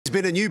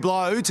been a new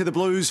blow to the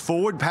Blues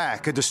forward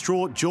pack. A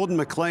distraught Jordan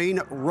McLean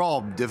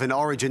robbed of an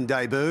Origin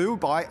debut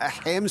by a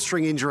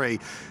hamstring injury.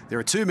 There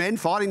are two men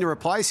fighting to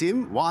replace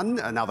him. One,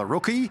 another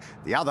rookie.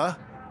 The other,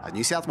 a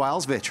New South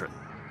Wales veteran.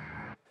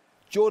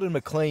 Jordan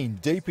McLean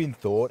deep in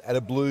thought at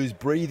a Blues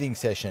breathing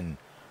session,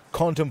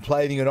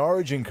 contemplating an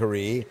Origin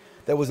career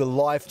that was a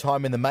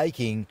lifetime in the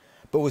making,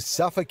 but was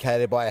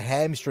suffocated by a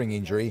hamstring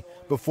injury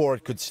before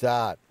it could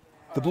start.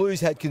 The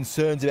Blues had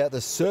concerns about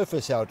the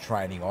surface they were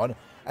training on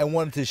and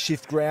wanted to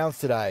shift grounds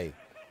today.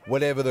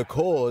 Whatever the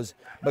cause,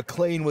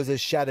 McLean was a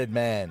shattered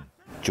man.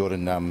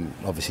 Jordan,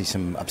 obviously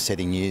some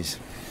upsetting news.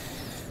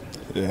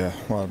 Yeah,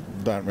 well,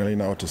 I don't really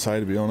know what to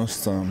say, to be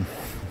honest.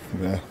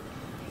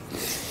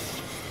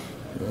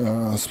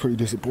 It's pretty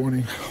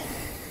disappointing.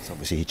 It's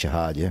obviously hit you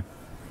hard, yeah?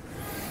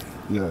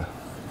 Yeah.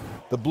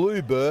 The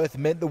blue berth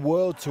meant the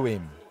world to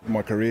him.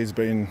 My career's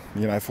been,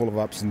 full of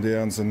ups and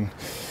downs, and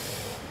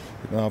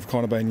I've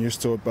kind of been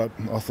used to it, but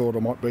I thought I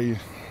might be,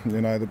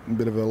 the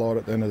bit of a light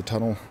at the end of the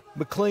tunnel.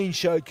 McLean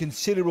showed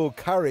considerable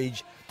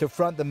courage to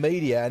front the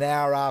media an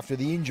hour after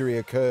the injury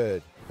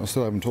occurred. I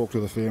still haven't talked to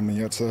the family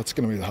yet, so that's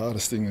going to be the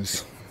hardest thing,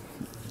 is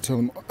tell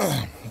them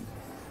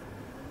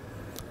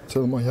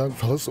my young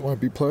fellas that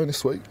won't be playing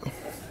this week.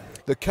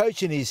 The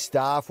coach and his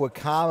staff were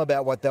calm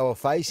about what they were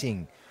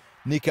facing.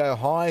 Nicho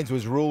Hynes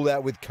was ruled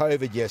out with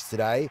COVID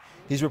yesterday.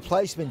 His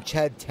replacement,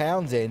 Chad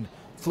Townsend,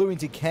 flew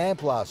into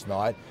camp last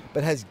night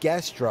but has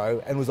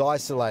gastro and was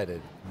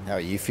isolated. How are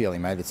you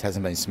feeling, mate? It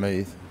hasn't been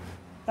smooth.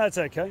 That's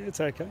okay, it's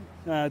okay.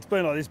 It's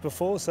been like this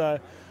before, so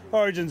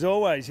Origin's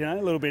always, a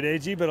little bit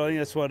edgy, but I think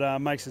that's what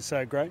makes it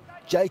so great.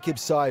 Jacob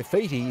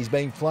Saifiti is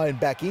being flown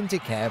back into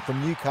camp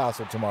from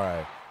Newcastle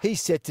tomorrow.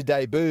 He's set to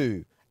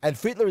debut, and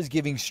Fittler is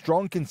giving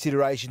strong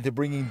consideration to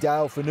bringing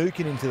Dale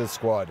Finucane into the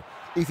squad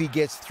if he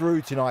gets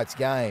through tonight's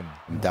game.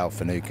 Dale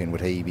Finucane,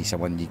 would he be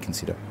someone you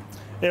consider?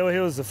 Yeah, well, he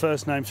was the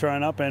first name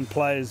thrown up, and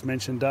players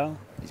mentioned Dale.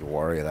 He's a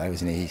warrior, though,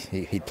 isn't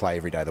he? He'd play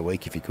every day of the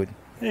week if he could.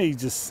 Yeah, he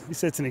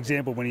sets an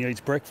example when he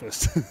eats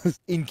breakfast.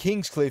 In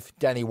Kingscliff,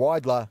 Danny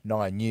Weidler,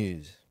 9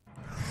 News.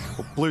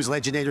 Well, Blues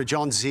legend Andrew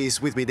Johns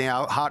is with me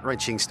now.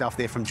 Heart-wrenching stuff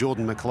there from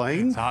Jordan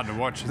McLean. It's hard to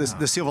watch.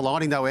 The silver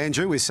lining, though,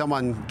 Andrew, is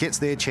someone gets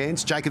their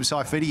chance. Jacob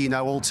Saifiti, you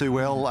know all too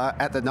well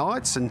at the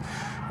Knights, and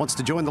wants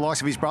to join the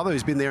likes of his brother,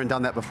 who's been there and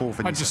done that before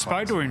for New South Wales. I just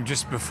spoke to him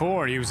just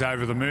before. He was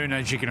over the moon,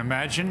 as you can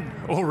imagine.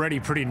 Already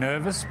pretty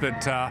nervous,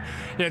 but yeah,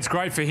 it's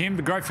great for him,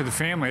 but great for the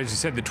family. As you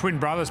said, the twin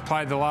brothers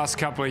played the last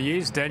couple of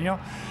years, Daniel.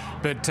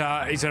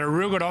 But he's had a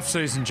real good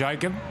off-season,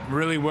 Jacob.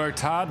 Really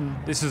worked hard, and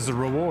this is the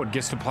reward.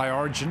 Gets to play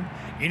Origin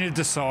in a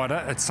decider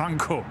at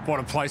Suncorp. What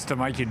a place to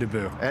make your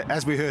debut.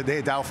 As we heard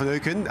there, Dale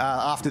Finucane,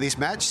 after this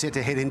match, set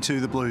to head into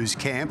the Blues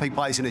camp. He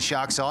plays in a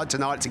Shark side.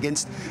 Tonight it's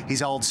against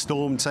his old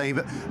Storm team.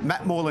 But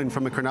Matt Moylan,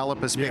 from a Cronulla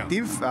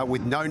perspective,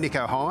 with no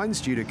Nicho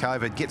Hynes due to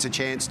COVID, gets a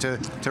chance to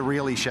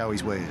really show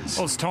his wares.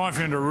 Well, it's time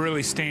for him to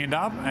really stand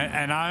up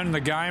and own the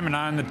game and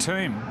own the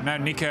team. No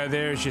Nicho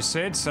there, as you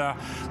said. So,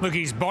 look,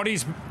 his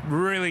body's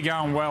really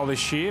going well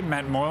this year.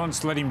 Matt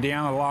Moylan's let him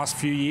down the last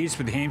few years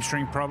with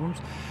hamstring problems.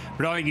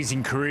 But I think he's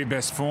in career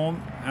best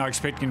form. I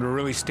expect him to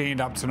really stand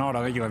up tonight.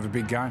 I think he'll have a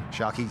big game.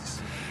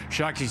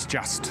 Sharky's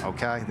just.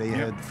 Okay, there you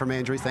heard from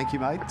Andrew. Thank you,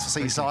 mate.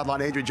 See you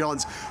sideline, Andrew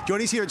Johns.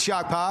 Joining us here at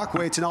Shark Park,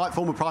 where tonight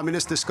former Prime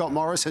Minister Scott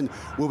Morrison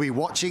will be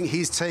watching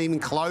his team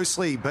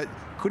closely. But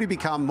could he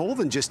become more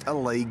than just a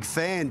league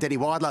fan? Danny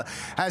Weidler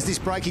has this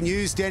breaking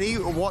news. Danny,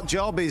 what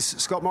job is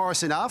Scott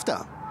Morrison after?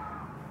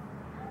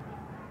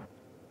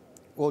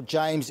 Well,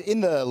 James,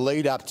 in the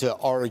lead-up to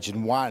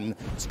Origin 1,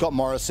 Scott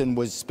Morrison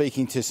was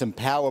speaking to some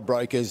power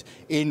brokers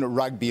in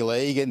rugby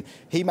league, and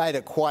he made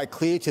it quite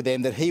clear to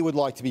them that he would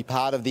like to be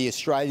part of the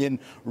Australian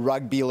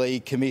Rugby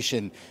League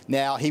Commission.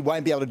 Now, he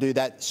won't be able to do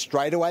that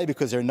straight away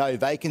because there are no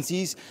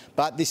vacancies,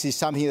 but this is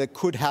something that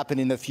could happen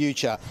in the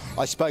future.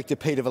 I spoke to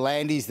Peter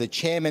V'landys, the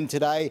chairman,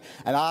 today,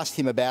 and asked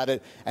him about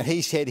it, and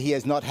he said he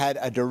has not had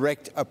a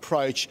direct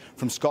approach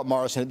from Scott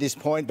Morrison at this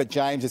point, but,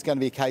 James, it's going to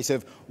be a case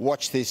of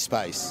watch this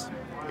space.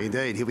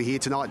 Indeed, he'll be here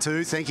tonight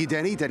too. Thank you,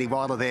 Danny. Danny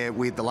Weidler there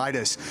with the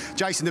latest.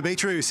 Jason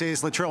DeBietru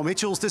says Latrell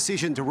Mitchell's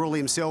decision to rule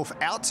himself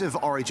out of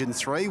Origin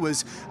 3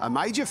 was a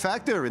major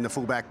factor in the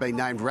fullback being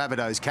named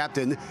Rabbitohs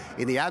captain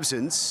in the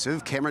absence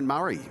of Cameron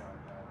Murray.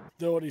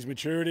 Thought his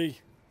maturity,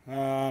 he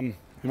made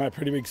a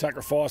pretty big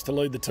sacrifice to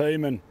lead the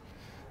team,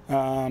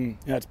 and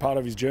it's part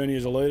of his journey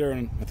as a leader,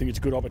 and I think it's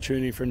a good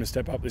opportunity for him to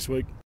step up this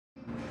week.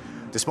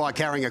 Despite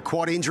carrying a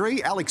quad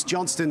injury, Alex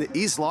Johnston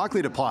is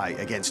likely to play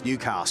against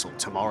Newcastle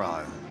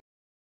tomorrow.